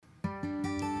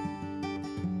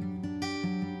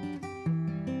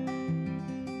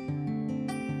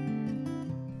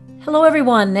Hello,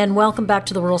 everyone, and welcome back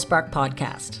to the Rural Spark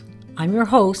podcast. I'm your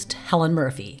host, Helen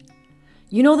Murphy.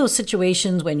 You know those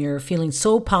situations when you're feeling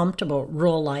so pumped about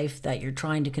rural life that you're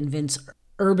trying to convince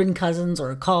urban cousins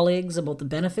or colleagues about the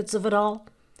benefits of it all?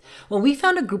 Well, we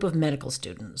found a group of medical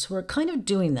students who are kind of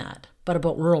doing that, but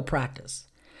about rural practice.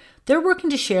 They're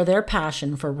working to share their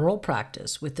passion for rural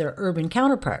practice with their urban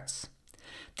counterparts.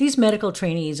 These medical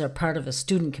trainees are part of a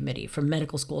student committee from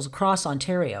medical schools across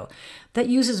Ontario that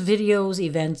uses videos,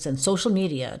 events, and social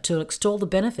media to extol the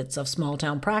benefits of small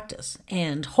town practice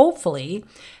and, hopefully,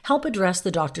 help address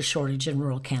the doctor shortage in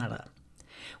rural Canada.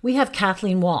 We have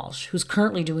Kathleen Walsh, who's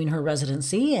currently doing her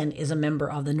residency and is a member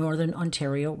of the Northern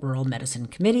Ontario Rural Medicine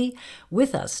Committee,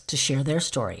 with us to share their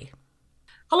story.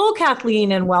 Hello,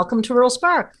 Kathleen, and welcome to Rural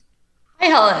Spark. Hi,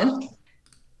 Helen.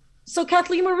 So,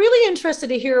 Kathleen, we're really interested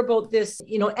to hear about this,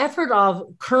 effort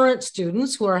of current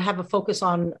students who have a focus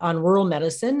on rural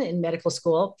medicine in medical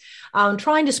school,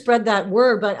 trying to spread that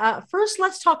word. But first,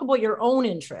 let's talk about your own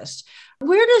interest.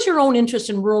 Where does your own interest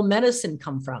in rural medicine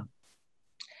come from?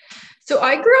 So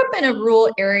I grew up in a rural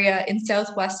area in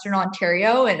southwestern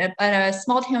Ontario in a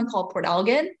small town called Port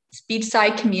Elgin. It's a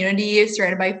beachside community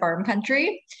surrounded by farm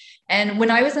country. And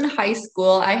when I was in high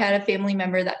school, I had a family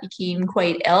member that became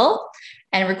quite ill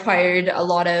and required a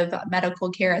lot of medical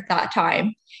care at that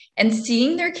time. And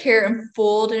seeing their care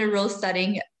unfold in a rural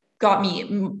setting got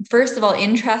me, first of all,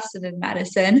 interested in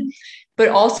medicine, but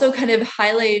also kind of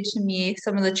highlighted to me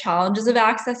some of the challenges of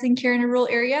accessing care in a rural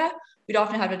area. We'd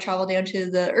often have to travel down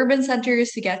to the urban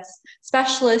centers to get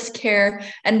specialist care,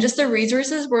 and just the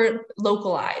resources weren't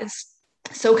localized.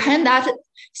 So kind of that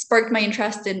sparked my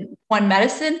interest in one,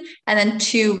 medicine, and then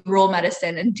two, rural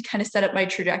medicine, and to kind of set up my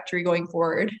trajectory going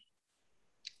forward.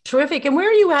 Terrific. And where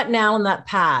are you at now in that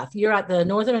path? You're at the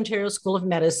Northern Ontario School of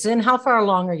Medicine. How far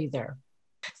along are you there?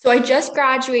 So I just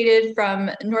graduated from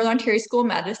Northern Ontario School of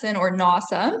Medicine, or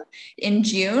NOSM, in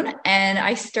June, and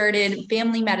I started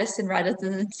family medicine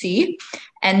residency,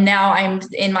 and now I'm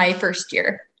in my first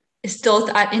year, still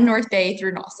in North Bay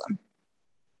through NOSM.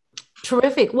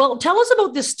 Terrific. Well, tell us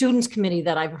about this students committee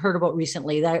that I've heard about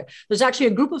recently. There's actually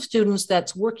a group of students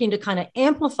that's working to kind of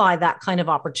amplify that kind of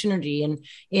opportunity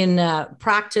in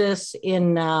practice,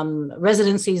 in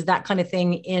residencies, that kind of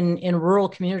thing in rural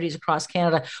communities across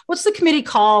Canada. What's the committee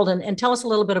called? And tell us a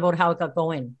little bit about how it got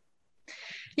going.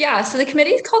 Yeah, so the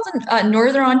committee is called the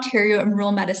Northern Ontario and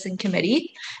Rural Medicine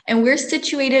Committee, and we're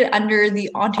situated under the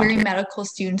Ontario Medical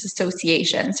Students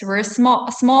Association. So we're a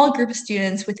small group of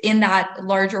students within that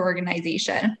larger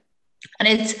organization. And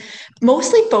it's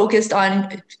mostly focused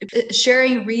on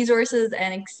sharing resources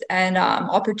and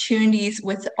opportunities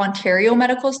with Ontario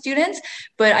medical students.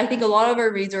 But I think a lot of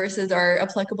our resources are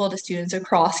applicable to students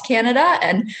across Canada.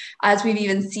 And as we've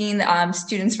even seen,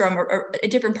 students from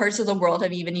different parts of the world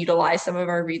have even utilized some of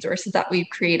our resources that we've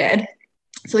created.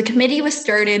 So the committee was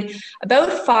started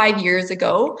about 5 years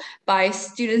ago by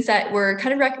students that were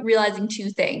kind of realizing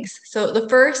two things. So the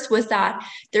first was that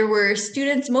there were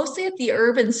students mostly at the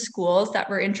urban schools that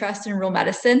were interested in rural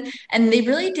medicine, and they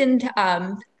really didn't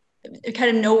kind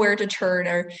of know where to turn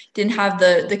or didn't have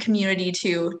the community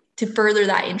to further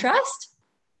that interest.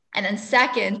 And then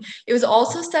second, it was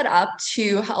also set up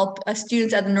to help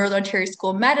students at the Northern Ontario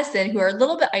School of Medicine who are a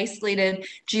little bit isolated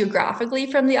geographically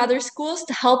from the other schools,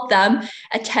 to help them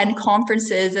attend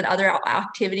conferences and other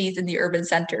activities in the urban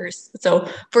centers. So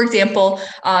for example,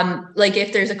 like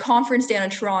if there's a conference down in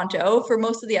Toronto, for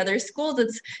most of the other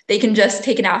schools, they can just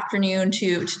take an afternoon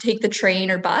to take the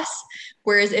train or bus.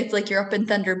 Whereas if like you're up in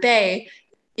Thunder Bay,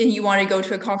 and you want to go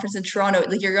to a conference in Toronto,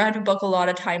 like you're going to have to book a lot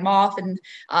of time off and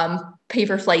pay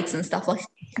for flights and stuff like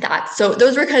that. So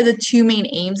those were kind of the two main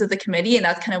aims of the committee, and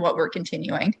that's kind of what we're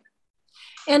continuing.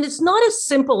 And it's not as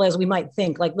simple as we might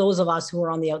think. Like those of us who are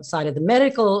on the outside of the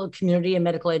medical community and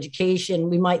medical education,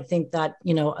 we might think that,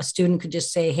 a student could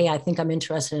just say, hey, I think I'm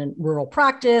interested in rural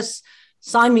practice,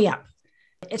 sign me up.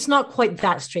 It's not quite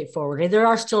that straightforward. There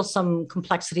are still some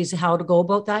complexities of how to go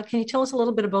about that. Can you tell us a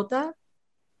little bit about that?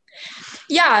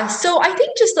 Yeah, so I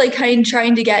think just like kind of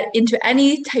trying to get into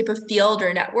any type of field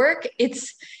or network,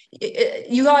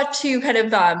 you got to kind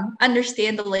of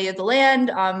understand the lay of the land,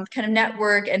 kind of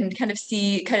network, and kind of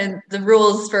see kind of the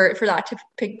rules for that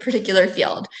particular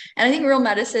field. And I think rural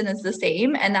medicine is the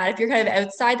same, and that if you're kind of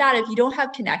outside that, if you don't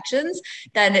have connections,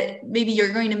 then maybe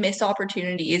you're going to miss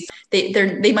opportunities.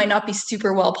 They might not be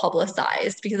super well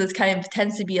publicized because it kind of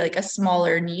tends to be like a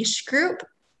smaller niche group.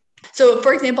 So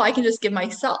for example, I can just give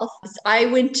myself. I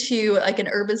went to like an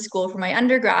urban school for my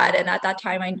undergrad. And at that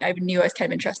time I knew I was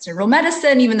kind of interested in rural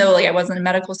medicine, even though like I wasn't in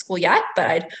medical school yet, but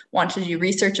I'd wanted to do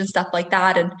research and stuff like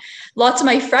that. And lots of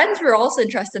my friends were also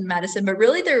interested in medicine, but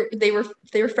really they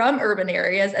were from urban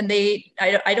areas, and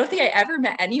I don't think I ever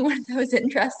met anyone that was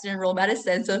interested in rural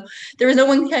medicine. So there was no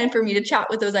one kind of for me to chat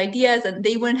with those ideas, and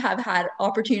they wouldn't have had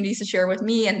opportunities to share with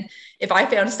me. And if I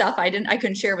found stuff I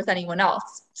couldn't share with anyone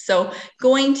else. So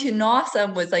going to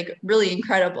NOSM was like really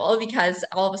incredible, because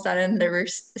all of a sudden there were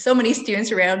so many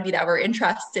students around me that were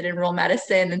interested in rural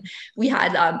medicine. And we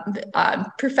had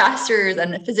professors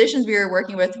and physicians we were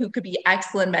working with who could be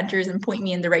excellent mentors and point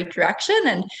me in the right direction,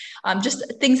 and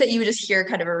just things that you would just hear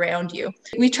kind of around you.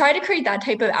 We try to create that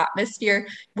type of atmosphere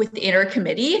within our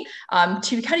committee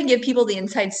to kind of give people the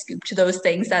inside scoop to those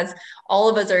things, as all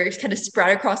of us are kind of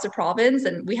spread across the province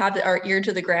and we have our ear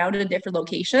to the ground in different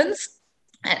locations.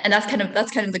 And that's kind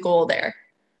of the goal there.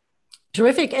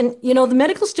 Terrific. And, the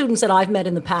medical students that I've met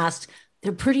in the past,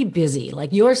 they're pretty busy.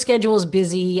 Like your schedule is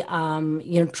busy,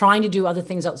 trying to do other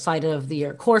things outside of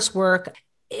your coursework.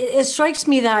 It strikes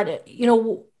me that,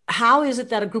 how is it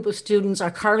that a group of students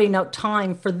are carving out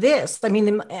time for this? I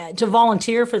mean, to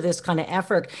volunteer for this kind of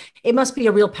effort, it must be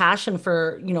a real passion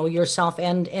for, yourself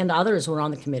and others who are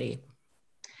on the committee.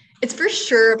 It's for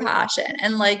sure a passion.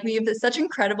 And like we have such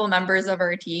incredible members of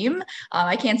our team.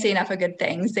 I can't say enough of good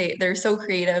things. They're so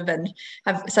creative and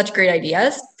have such great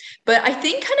ideas. But I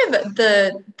think kind of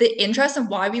the interest of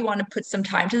why we want to put some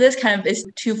time to this kind of is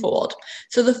twofold.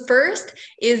 So the first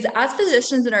is, as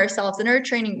physicians and ourselves in our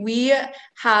training, we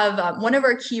have one of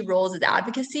our key roles is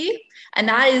advocacy. And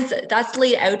that's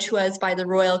laid out to us by the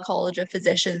Royal College of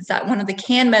Physicians, that one of the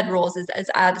CanMed roles is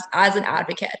as an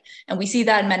advocate. And we see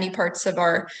that in many parts of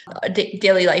our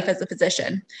daily life as a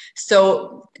physician.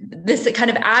 So this kind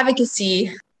of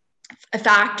advocacy a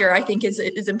factor, I think, is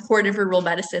important for rural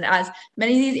medicine, as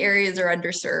many of these areas are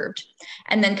underserved.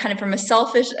 And then kind of from a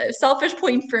selfish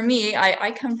point for me,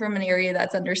 I come from an area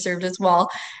that's underserved as well.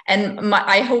 And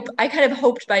I kind of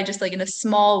hoped by just like in a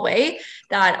small way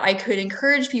that I could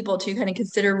encourage people to kind of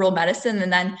consider rural medicine,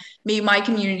 and then maybe my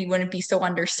community wouldn't be so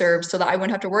underserved, so that I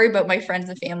wouldn't have to worry about my friends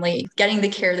and family getting the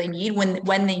care they need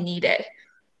when they need it.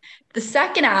 The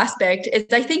second aspect is,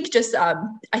 I think, just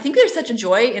I think there's such a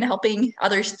joy in helping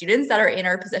other students that are in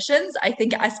our positions. I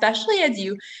think especially as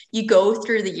you go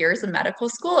through the years of medical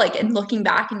school, like, and looking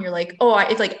back and you're like, oh,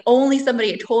 it's like only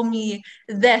somebody had told me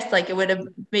this, like it would have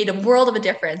made a world of a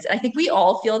difference. And I think we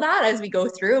all feel that as we go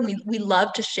through, and we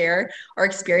love to share our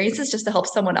experiences just to help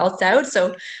someone else out.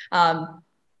 So I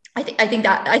think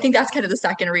that's kind of the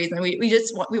second reason we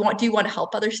want to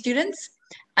help other students.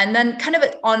 And then kind of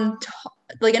on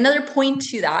like another point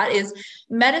to that is,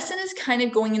 medicine is kind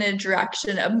of going in a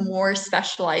direction of more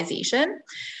specialization.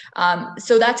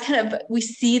 So that's kind of, we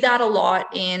see that a lot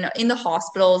in the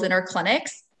hospitals, in our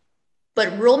clinics.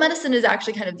 But rural medicine is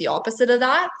actually kind of the opposite of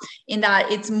that, in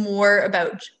that it's more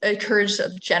about a courage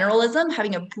of generalism,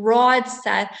 having a broad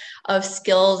set of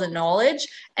skills and knowledge.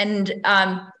 And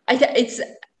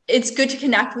it's good to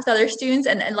connect with other students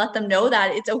and let them know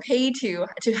that it's okay to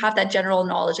have that general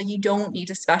knowledge, and you don't need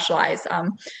to specialize.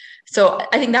 So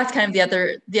I think that's kind of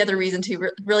the other reason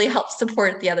to really help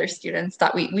support the other students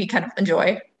that we kind of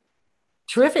enjoy.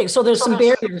 Terrific. So there's some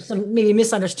barriers, some maybe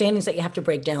misunderstandings that you have to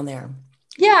break down there.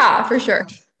 Yeah, for sure.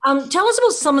 Tell us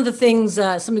about some of the things,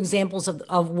 some examples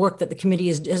of work that the committee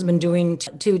has been doing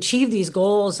to achieve these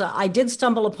goals. I did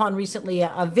stumble upon recently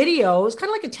a video. It was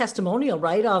kind of like a testimonial,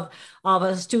 right, of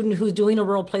a student who's doing a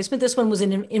rural placement. This one was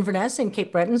in Inverness in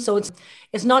Cape Breton. So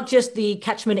it's not just the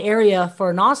catchment area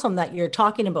for NOSM that you're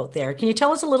talking about there. Can you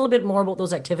tell us a little bit more about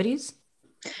those activities?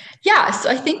 Yeah, so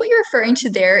I think what you're referring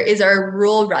to there is our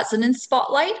rural residence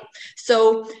spotlight.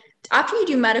 So after you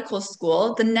do medical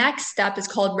school, the next step is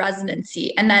called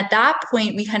residency. And at that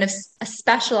point, we kind of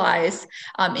specialize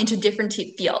into different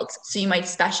fields. So you might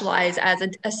specialize as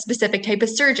a specific type of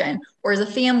surgeon or as a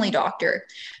family doctor.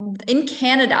 In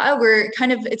Canada,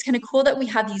 it's kind of cool that we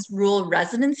have these rural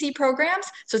residency programs.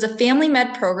 So it's a family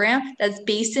med program that's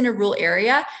based in a rural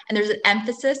area, and there's an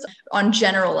emphasis on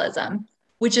generalism,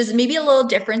 which is maybe a little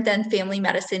different than family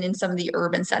medicine in some of the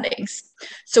urban settings.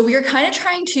 So we are kind of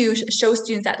trying to show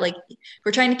students that, like,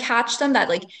 we're trying to catch them that,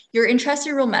 like, you're interested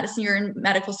in rural medicine, you're in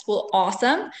medical school,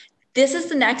 awesome. This is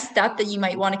the next step that you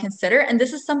might want to consider. And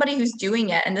this is somebody who's doing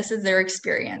it, and this is their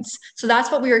experience. So that's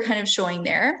what we were kind of showing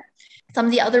there. Some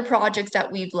of the other projects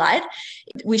that we've led,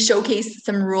 we showcase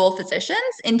some rural physicians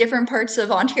in different parts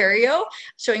of Ontario,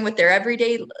 showing what their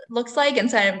everyday looks like,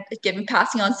 and kind of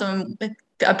passing on some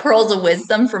pearls of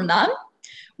wisdom from them.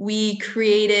 we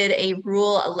created a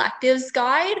rural electives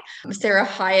guide. Sarah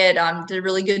Hyatt did a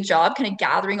really good job kind of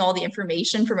gathering all the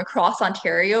information from across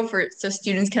Ontario so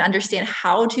students can understand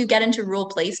how to get into rural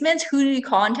placements, who do you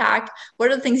contact,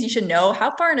 what are the things you should know,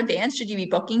 how far in advance should you be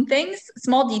booking things,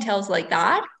 small details like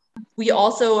that. We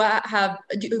also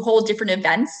hold different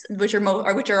events, which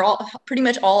are all pretty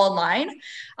much all online.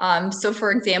 So,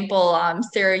 for example,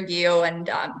 Sarah Yeo and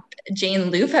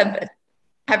Jane Loof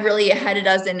have really headed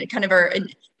us in kind of our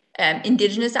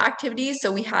Indigenous activities.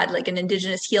 So we had like an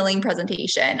Indigenous healing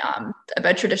presentation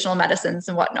about traditional medicines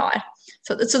and whatnot.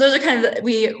 So those are kind of,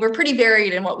 we're pretty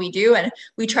varied in what we do, and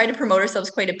we try to promote ourselves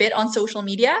quite a bit on social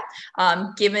media,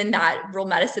 given that rural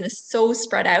medicine is so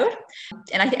spread out.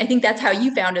 And I think that's how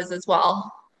you found us as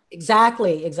well.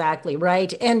 Exactly,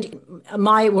 right. And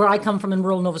where I come from in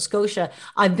rural Nova Scotia,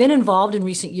 I've been involved in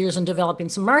recent years in developing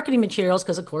some marketing materials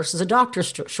because, of course, there's a doctor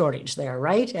shortage there,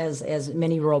 right? As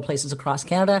many rural places across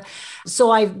Canada.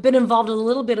 So I've been involved in a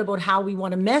little bit about how we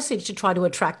want to message to try to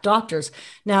attract doctors.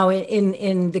 Now,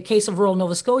 in the case of rural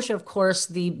Nova Scotia, of course,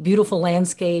 the beautiful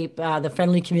landscape, the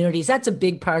friendly communities, that's a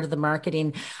big part of the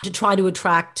marketing to try to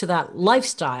attract to that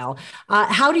lifestyle.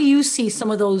 How do you see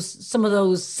some of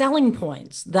those selling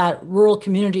points that rural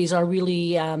communities are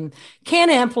really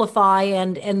can amplify,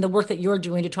 and the work that you're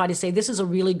doing to try to say this is a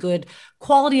really good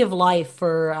quality of life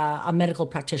for a medical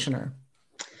practitioner?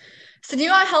 So you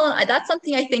know what, Helen, that's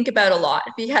something I think about a lot,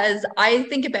 because I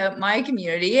think about my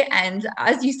community, and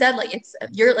as you said, like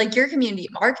your community,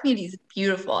 our community is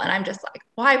beautiful, and I'm just like,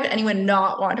 why would anyone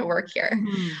not want to work here?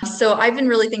 Mm-hmm. So I've been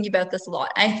really thinking about this a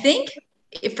lot. I think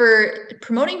for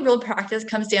promoting rural practice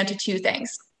comes down to two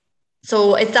things.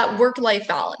 So it's that work-life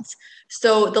balance.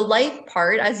 So the life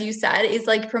part, as you said, is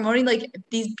like promoting like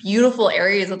these beautiful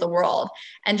areas of the world,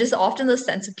 and just often the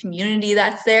sense of community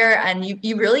that's there. And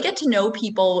you really get to know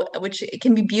people, which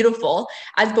can be beautiful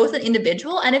as both an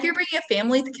individual. And if you're bringing a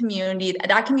family to the community,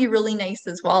 that can be really nice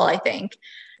as well, I think.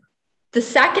 The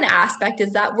second aspect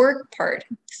is that work part.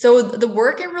 So the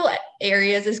work in rural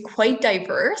areas is quite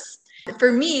diverse.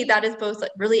 For me, that is both like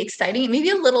really exciting and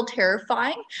maybe a little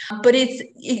terrifying, but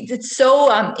it's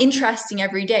so interesting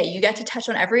every day. You get to touch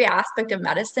on every aspect of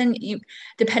medicine,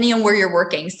 depending on where you're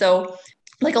working. So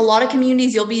like a lot of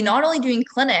communities, you'll be not only doing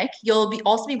clinic, you'll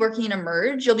also be working in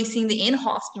emerge, you'll be seeing the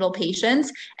in-hospital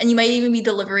patients, and you might even be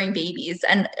delivering babies.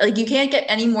 And like you can't get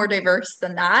any more diverse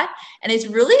than that. And it's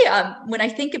really when I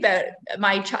think about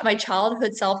my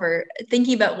childhood self, or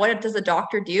thinking about what does a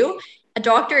doctor do, a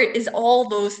doctor is all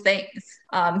those things.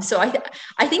 So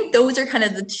I think those are kind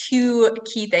of the two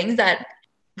key things that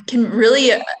can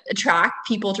really attract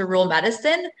people to rural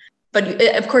medicine. But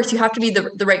of course, you have to be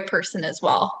the right person as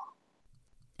well.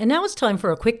 And now it's time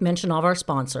for a quick mention of our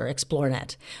sponsor,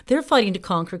 ExploreNet. They're fighting to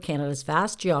conquer Canada's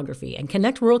vast geography and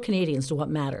connect rural Canadians to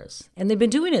what matters. And they've been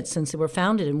doing it since they were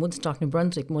founded in Woodstock, New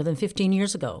Brunswick more than 15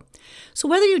 years ago. So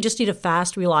whether you just need a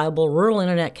fast, reliable rural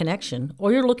internet connection,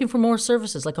 or you're looking for more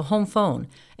services like a home phone,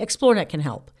 ExploreNet can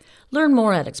help. Learn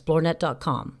more at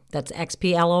explorenet.com. That's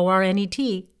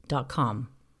XPLORNET.com.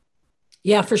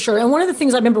 Yeah, for sure. And one of the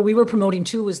things I remember we were promoting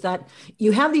too was that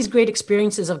you have these great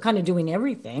experiences of kind of doing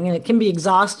everything, and it can be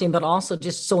exhausting, but also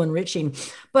just so enriching.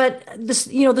 But this,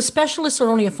 the specialists are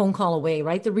only a phone call away,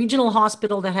 right? The regional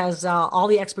hospital that has all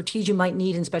the expertise you might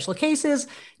need in special cases,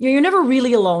 you're never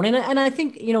really alone. And I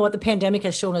think, what the pandemic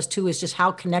has shown us too is just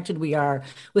how connected we are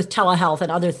with telehealth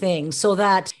and other things, so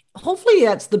that hopefully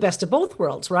that's the best of both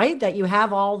worlds, right? That you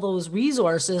have all those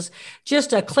resources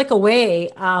just a click away,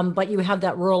 but you have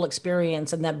that rural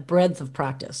experience and that breadth of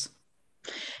practice.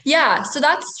 Yeah, so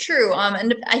that's true.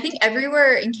 And I think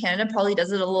everywhere in Canada probably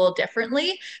does it a little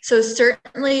differently. So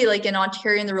certainly like in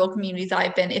Ontario and the rural communities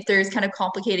I've been, if there's kind of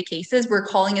complicated cases, we're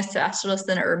calling a specialist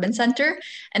in an urban center,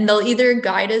 and they'll either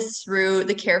guide us through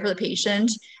the care for the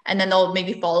patient, and then they'll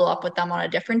maybe follow up with them on a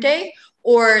different day,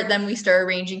 or then we start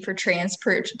arranging for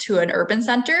transport to an urban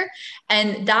center.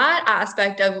 And that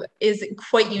aspect of is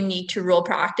quite unique to rural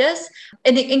practice.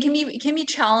 And it can be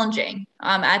challenging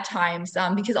at times,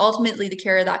 because ultimately the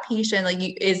care of that patient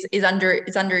is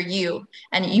under you,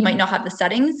 and you might not have the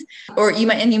settings, or you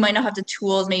might not have the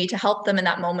tools maybe to help them in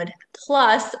that moment.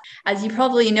 Plus, as you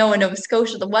probably know, in Nova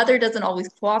Scotia, the weather doesn't always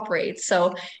cooperate.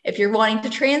 So if you're wanting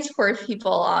to transport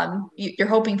people, you're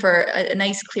hoping for a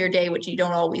nice clear day, which you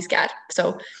don't always get.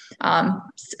 So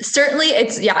certainly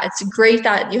it's great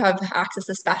that you have access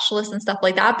to specialists and stuff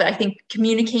like that. But I think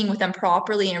communicating with them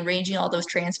properly and arranging all those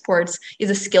transports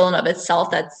is a skill in of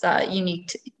itself that's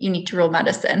unique to rural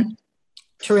medicine.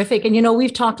 Terrific. And,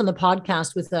 we've talked on the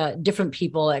podcast with different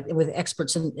people with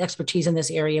experts and expertise in this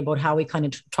area about how we kind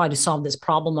of try to solve this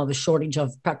problem of a shortage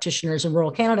of practitioners in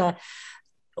rural Canada.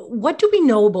 What do we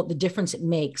know about the difference it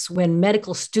makes when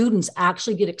medical students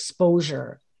actually get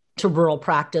exposure to rural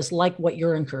practice like what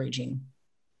you're encouraging?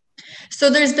 So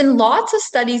there's been lots of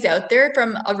studies out there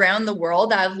from around the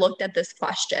world that have looked at this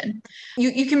question.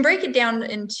 You can break it down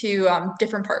into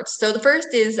different parts. So the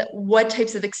first is what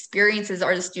types of experiences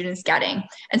are the students getting?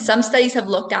 And some studies have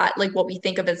looked at like what we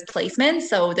think of as placements.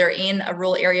 So they're in a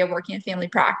rural area working in family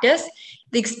practice.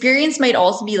 The experience might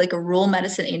also be like a rural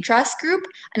medicine interest group.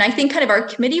 And I think kind of our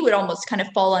committee would almost kind of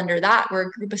fall under that. We're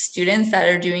a group of students that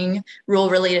are doing rural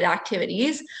related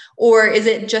activities. Or is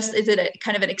it a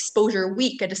kind of an exposure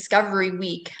week, a discovery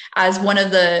week, as one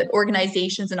of the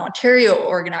organizations in Ontario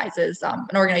organizes,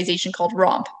 an organization called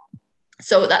ROMP?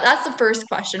 So that's the first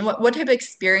question. What type of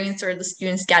experience are the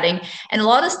students getting? And a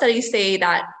lot of studies say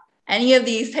that any of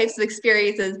these types of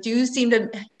experiences do seem to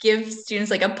give students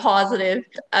like a positive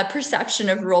perception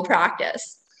of rural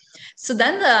practice. So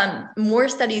then the more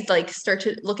studies like start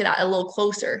to look at that a little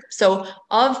closer. So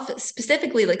of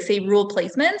specifically like say rural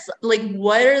placements, like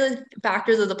what are the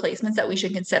factors of the placements that we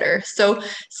should consider? So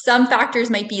some factors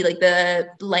might be like the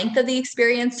length of the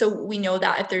experience. So we know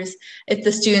that if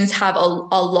the students have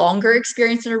a longer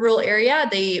experience in a rural area,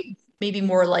 they may be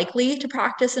more likely to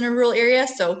practice in a rural area.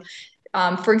 So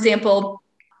for example,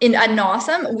 at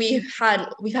NOSM, we've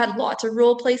had lots of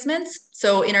rural placements.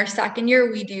 So in our second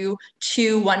year, we do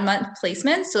 2 1-month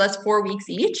placements. So that's 4 weeks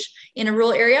each in a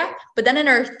rural area. But then in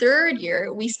our third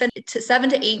year, we spent 7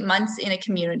 to 8 months in a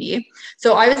community.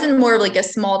 So I was in more of like a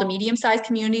small to medium sized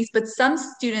communities, but some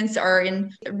students are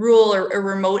in rural or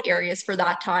remote areas for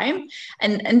that time.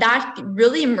 And that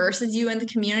really immerses you in the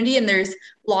community. And there's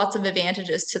lots of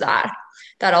advantages to that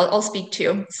I'll speak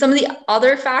to. Some of the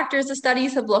other factors the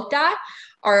studies have looked at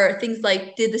are things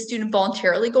like, did the student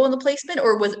voluntarily go in the placement,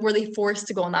 or were they forced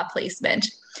to go in that placement?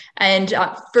 And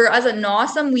for us at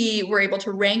NOSM, we were able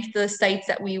to rank the sites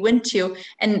that we went to,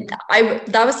 and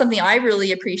that was something I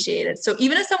really appreciated. So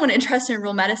even as someone interested in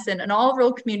rural medicine, and all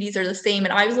rural communities are the same,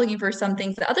 and I was looking for some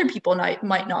things that other people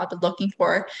might not have been looking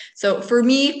for. So for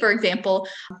me, for example,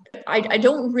 I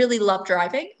don't really love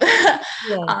driving,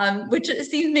 Yeah. which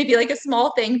seems maybe like a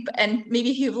small thing. And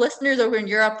maybe if you have listeners over in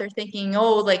Europe, they're thinking,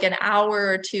 oh, like an hour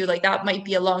or two, like that might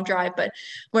be a long drive. But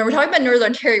when we're talking about Northern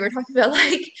Ontario, we're talking about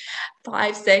like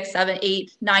 5, 6, 7,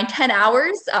 8, 9, 10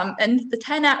 hours. And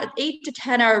the 8 to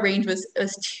 10 hour range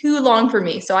was too long for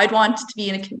me. So I'd want to be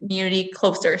in a community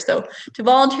closer. So to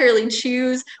voluntarily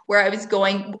choose where I was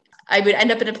going, I would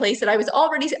end up in a place that I was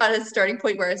already at a starting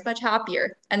point where I was much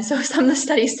happier. And so some of the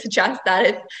studies suggest that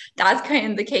if that's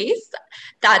kind of the case,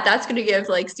 that's going to give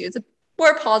like students a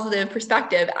more positive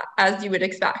perspective, as you would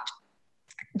expect.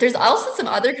 There's also some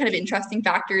other kind of interesting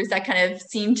factors that kind of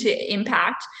seem to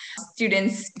impact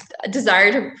students'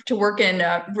 desire to work in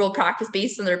rural practice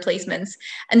based on their placements.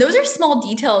 And those are small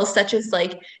details such as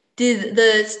like, did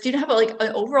the student have like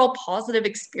an overall positive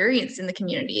experience in the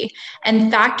community? And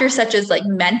factors such as like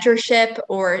mentorship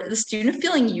or the student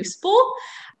feeling useful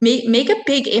make a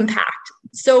big impact.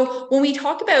 So when we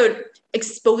talk about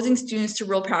exposing students to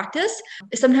rural practice,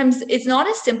 sometimes it's not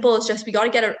as simple as just we got to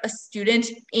get a student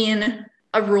in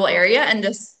a rural area and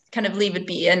just kind of leave it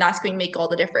be, and that's going to make all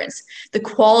the difference. The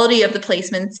quality of the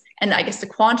placements and I guess the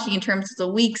quantity in terms of the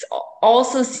weeks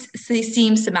also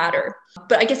seems to matter.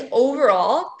 But I guess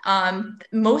overall,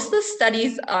 most of the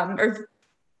studies are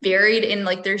varied in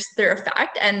like their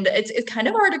effect, and it's kind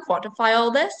of hard to quantify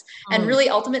all this. And really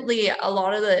ultimately a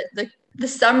lot of the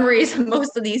summaries of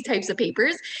most of these types of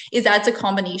papers is that it's a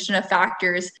combination of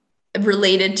factors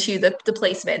related to the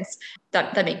placements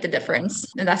that make the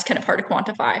difference, and that's kind of hard to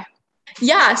quantify.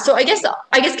 Yeah, so I guess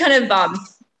kind of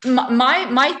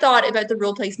my thought about the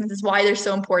rural placements is why they're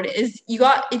so important is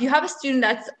if you have a student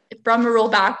that's from a rural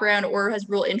background or has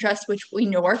rural interests, which we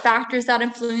know are factors that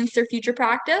influence their future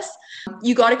practice,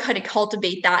 you got to kind of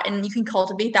cultivate that, and you can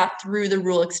cultivate that through the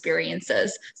rural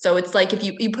experiences. So it's like if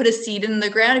you put a seed in the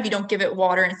ground, if you don't give it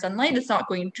water and sunlight, it's not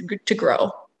going to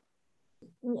grow.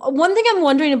 One thing I'm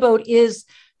wondering about is,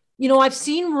 I've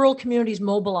seen rural communities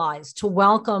mobilize to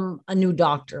welcome a new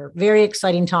doctor. Very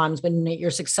exciting times when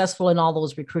you're successful in all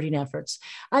those recruiting efforts.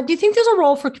 Do you think there's a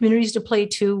role for communities to play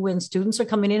too when students are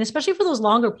coming in, especially for those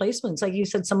longer placements? Like you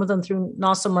said, some of them through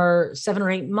NOSM are 7 or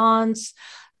 8 months.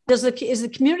 Is the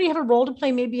community have a role to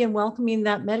play maybe in welcoming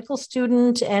that medical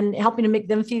student and helping to make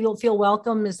them feel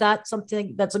welcome? Is that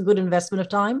something that's a good investment of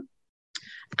time?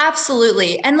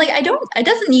 Absolutely. And like, it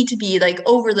doesn't need to be like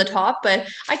over the top, but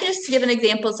I can just give an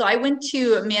example. So I went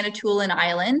to Manitoulin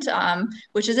Island,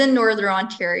 which is in Northern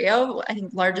Ontario, I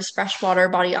think largest freshwater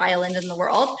body island in the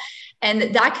world.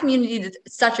 And that community did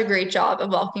such a great job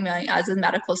of welcoming us as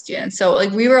medical students. So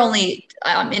like we were only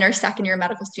in our second year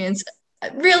medical students.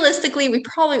 Realistically, we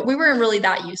weren't really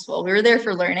that useful. We were there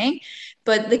for learning,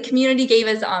 but the community gave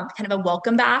us kind of a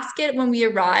welcome basket when we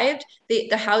arrived.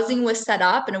 The housing was set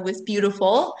up and it was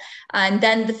beautiful. And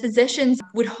then the physicians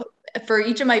would, for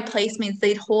each of my placements,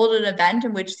 they'd hold an event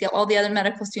in which all the other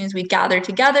medical students, we'd gather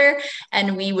together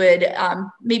and we would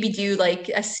maybe do like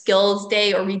a skills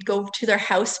day, or we'd go to their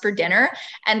house for dinner.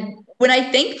 And when I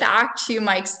think back to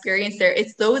my experience there,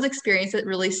 it's those experiences that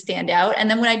really stand out. And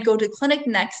then when I'd go to clinic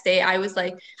the next day, I was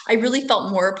like, I really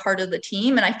felt more a part of the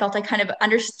team, and I felt I kind of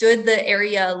understood the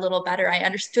area a little better. I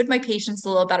understood my patients a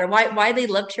little better, why they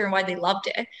lived here and why they loved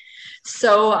it.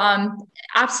 So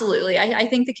absolutely, I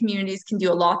think the communities can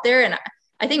do a lot there. And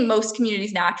I think most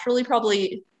communities naturally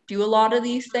probably do a lot of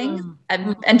these things.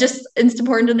 And just it's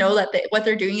important to know that what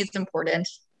they're doing is important.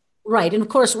 Right. And of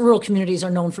course, rural communities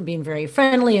are known for being very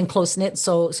friendly and close knit.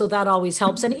 So that always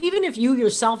helps. And even if you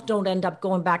yourself don't end up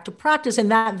going back to practice in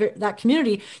that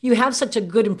community, you have such a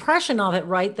good impression of it,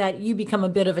 right? That you become a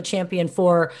bit of a champion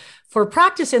for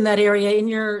practice in that area in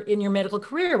your medical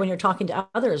career when you're talking to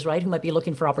others, right? Who might be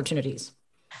looking for opportunities.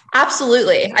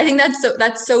 Absolutely. I think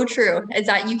that's so true, is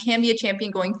that you can be a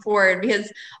champion going forward,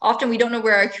 because often we don't know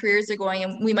where our careers are going,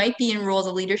 and we might be in roles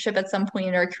of leadership at some point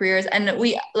in our careers. And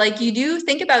you do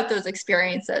think about those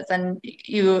experiences, and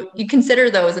you consider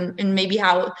those, and maybe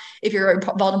how, if you're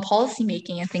involved in policy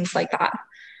making and things like that.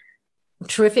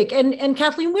 Terrific. And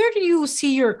Kathleen, where do you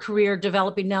see your career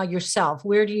developing now yourself?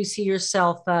 Where do you see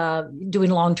yourself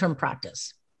doing long-term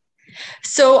practice?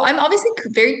 So I'm obviously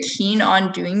very keen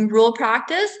on doing rural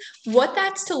practice. What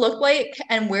that's to look like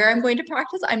and where I'm going to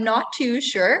practice, I'm not too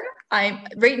sure.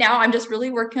 Right now, I'm just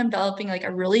really working on developing like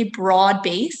a really broad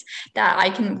base that I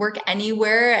can work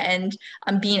anywhere and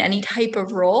be in any type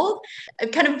of role.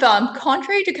 Kind of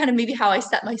contrary to kind of maybe how I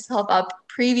set myself up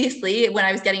previously when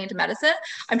I was getting into medicine,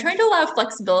 I'm trying to allow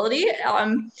flexibility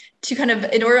to kind of,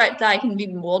 in order that I can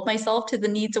maybe mold myself to the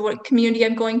needs of what community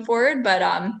I'm going forward. But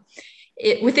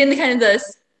within the kind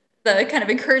of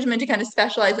encouragement to kind of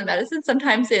specialize in medicine,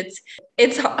 sometimes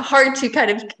it's hard to kind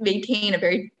of maintain a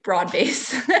very broad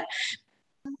base.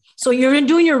 So you're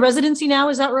doing your residency now,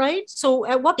 is that right? So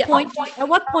at what point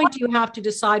do you have to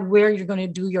decide where you're going to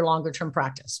do your longer term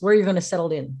practice, where you're going to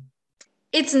settle in?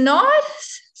 It's not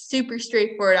super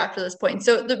straightforward after this point.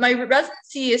 So my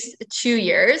residency is 2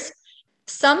 years.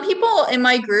 Some people in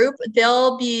my group,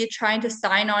 they'll be trying to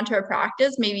sign on to a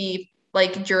practice maybe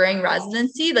like during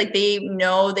residency, like they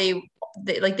know they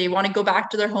want to go back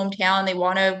to their hometown, they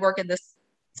want to work at this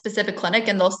specific clinic,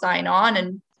 and they'll sign on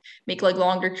and make like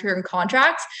longer term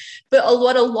contracts. But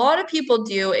what a lot of people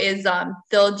do is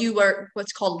they'll do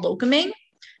what's called locuming.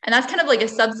 And that's kind of like a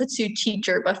substitute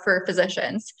teacher, but for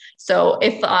physicians. So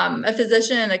if a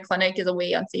physician in a clinic is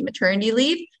away on, say, maternity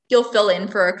leave, you'll fill in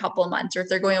for a couple of months. Or if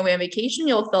they're going away on vacation,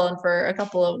 you'll fill in for a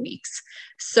couple of weeks.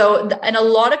 So, and a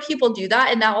lot of people do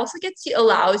that. And that also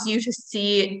allows you to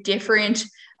see different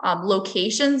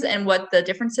locations and what the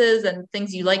differences and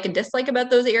things you like and dislike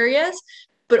about those areas,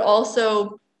 but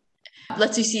also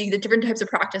lets you see the different types of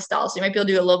practice styles. So you might be able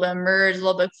to do a little bit of merge, a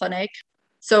little bit of clinic.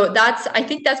 So I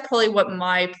think that's probably what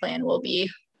my plan will be,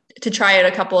 to try out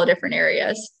a couple of different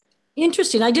areas.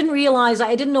 Interesting. I didn't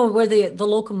know where the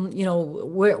locum,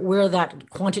 where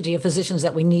that quantity of physicians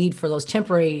that we need for those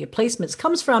temporary placements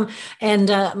comes from. And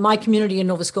my community in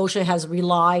Nova Scotia has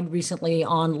relied recently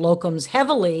on locums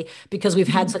heavily because we've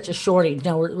had such a shortage.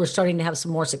 Now we're starting to have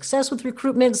some more success with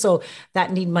recruitment, so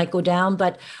that need might go down.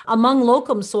 But among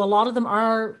locums, so a lot of them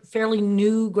are fairly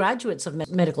new graduates of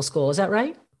medical school. Is that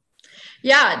right?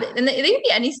 Yeah, and they can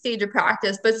be any stage of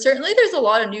practice, but certainly there's a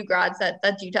lot of new grads that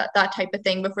do that type of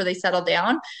thing before they settle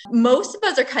down. Most of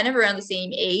us are kind of around the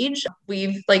same age.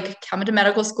 We've like come into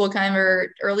medical school kind of our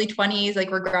early 20s, like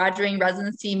we're graduating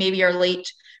residency, maybe our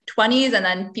late 20s, and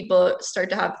then people start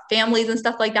to have families and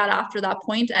stuff like that after that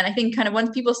point. And I think kind of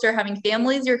once people start having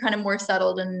families, you're kind of more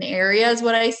settled in an area is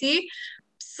what I see.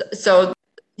 So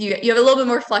you have a little bit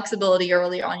more flexibility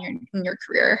early on in your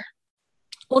career.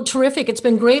 Well, terrific. It's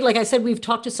been great. Like I said, we've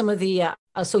talked to some of the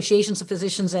associations of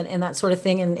physicians and that sort of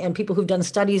thing, and people who've done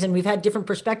studies, and we've had different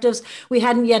perspectives. We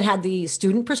hadn't yet had the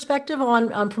student perspective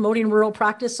on promoting rural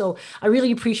practice. So I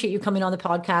really appreciate you coming on the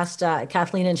podcast,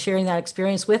 Kathleen, and sharing that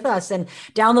experience with us. And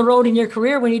down the road in your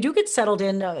career, when you do get settled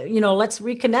in, let's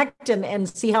reconnect and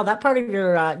see how that part of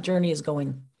your journey is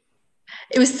going.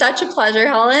 It was such a pleasure,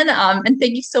 Helen. And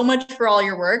thank you so much for all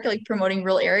your work, like promoting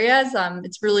rural areas.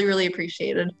 It's really, really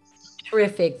appreciated.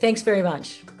 Terrific. Thanks very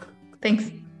much. Thanks.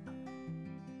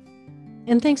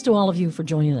 And thanks to all of you for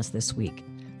joining us this week.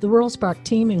 The Rural Spark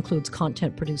team includes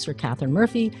content producer Catherine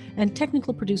Murphy and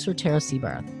technical producer Tara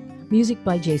Seabarth. Music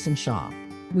by Jason Shaw.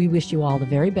 We wish you all the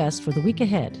very best for the week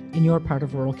ahead in your part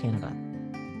of rural Canada.